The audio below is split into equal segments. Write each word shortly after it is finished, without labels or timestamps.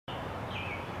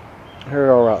Here we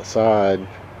are outside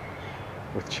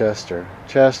with Chester.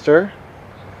 Chester,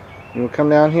 you want to come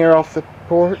down here off the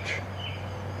porch?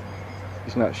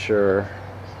 He's not sure.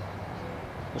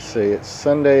 Let's see, it's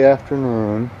Sunday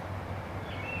afternoon.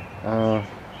 So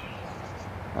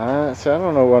I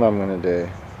don't know what I'm going to do.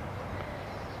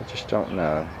 I just don't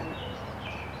know.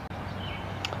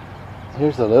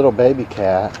 Here's the little baby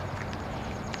cat.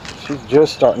 She's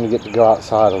just starting to get to go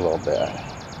outside a little bit.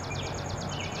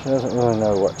 She doesn't really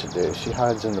know what to do. She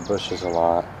hides in the bushes a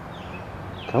lot.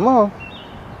 Come on.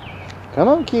 Come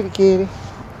on, kitty kitty.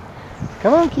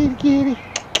 Come on, kitty kitty.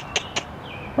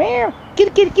 Meow.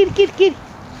 Kitty kitty kitty kitty kitty.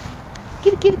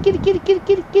 Kitty kitty kitty kitty kitty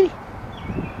kitty kitty.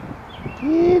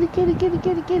 Kitty kitty kitty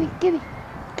kitty kitty kitty.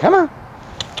 Come on.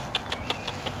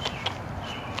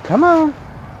 Come on.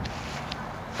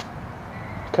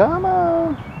 Come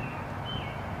on.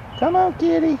 Come on,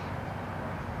 kitty.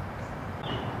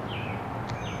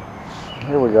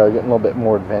 Here we go, getting a little bit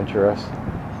more adventurous.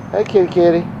 Hey, kitty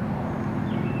kitty.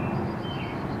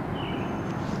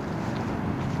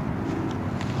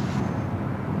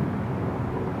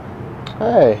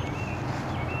 Hey.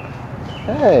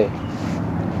 Hey.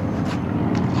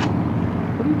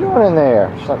 What are you doing in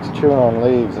there? She likes chewing on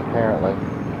leaves, apparently.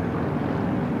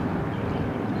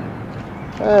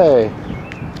 Hey.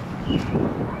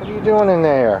 What are you doing in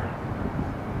there?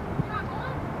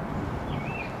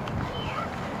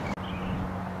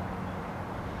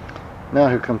 Now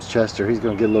here comes Chester. He's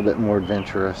going to get a little bit more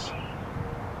adventurous.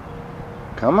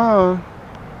 Come on.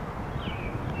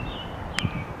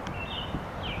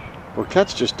 Well,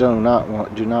 cats just do not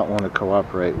want to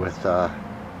cooperate with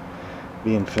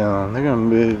being filmed. They're going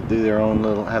to move, do their own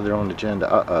have their own agenda.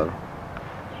 Uh-oh.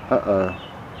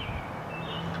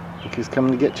 Look who's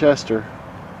coming to get Chester.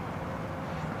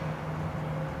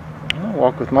 I'm going to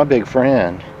walk with my big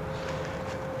friend.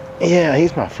 Yeah,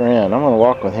 he's my friend. I'm going to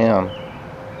walk with him.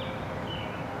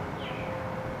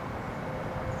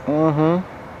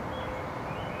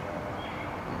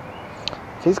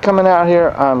 If he's coming out here,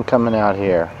 I'm coming out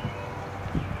here.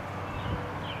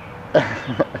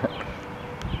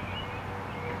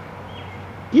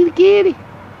 Kitty kitty.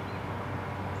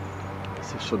 Let's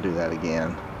see if she'll do that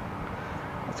again.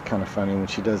 That's kind of funny when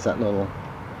she does that little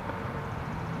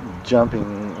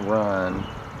jumping run.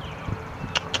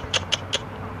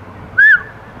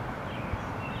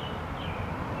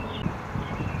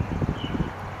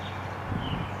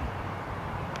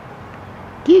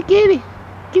 Kitty kitty.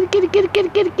 Kitty kitty kitty kitty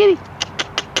kitty kitty.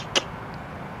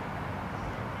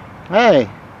 Hey.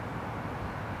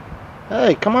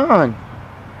 Hey, come on.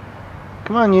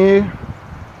 Come on, you.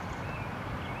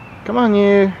 Come on,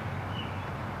 you.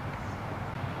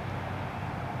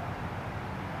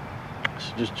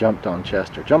 She just jumped on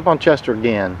Chester. Jump on Chester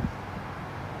again.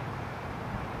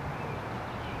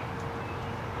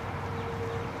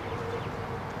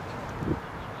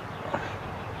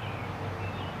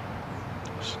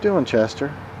 What's she doing,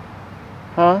 Chester?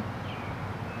 Huh?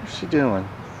 What's she doing?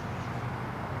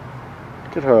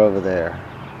 Look at her over there.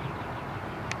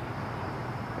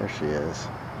 There she is.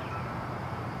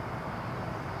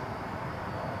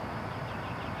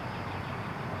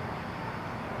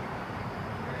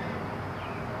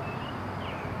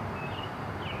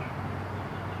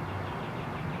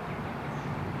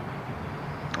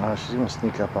 Oh, she's gonna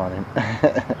sneak up on him.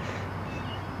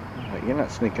 Wait, you're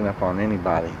not sneaking up on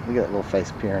anybody. Look at that little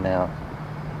face peering out.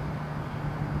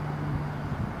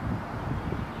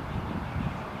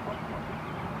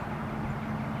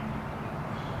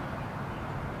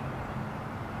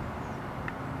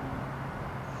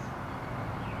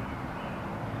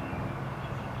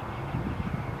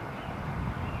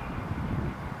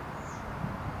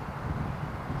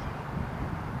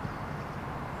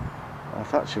 I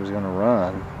thought she was going to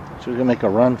run. She was going to make a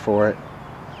run for it.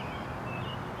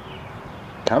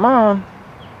 Come on.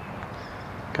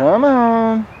 Come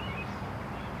on.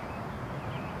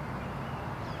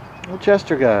 Where'd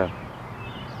Chester go?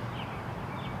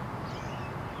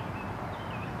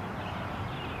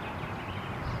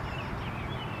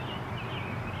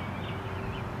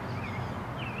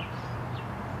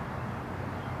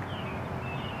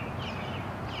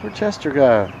 Where'd Chester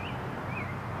go?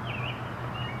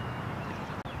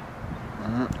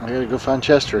 I gotta go find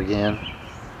Chester again.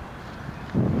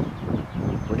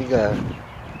 Where'd he go?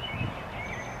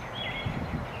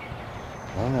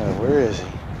 Oh no, where is he?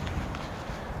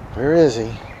 Where is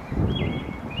he?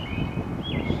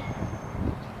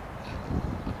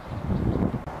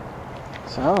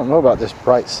 So I don't know about this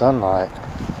bright sunlight.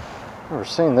 I've never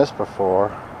seen this before.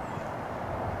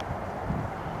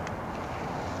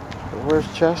 But where's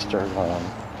Chester going?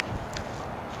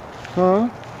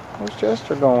 Where's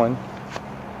Chester going?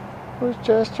 Where's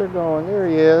Chester going? There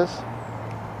he is. He's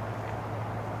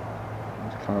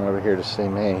coming over here to see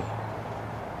me.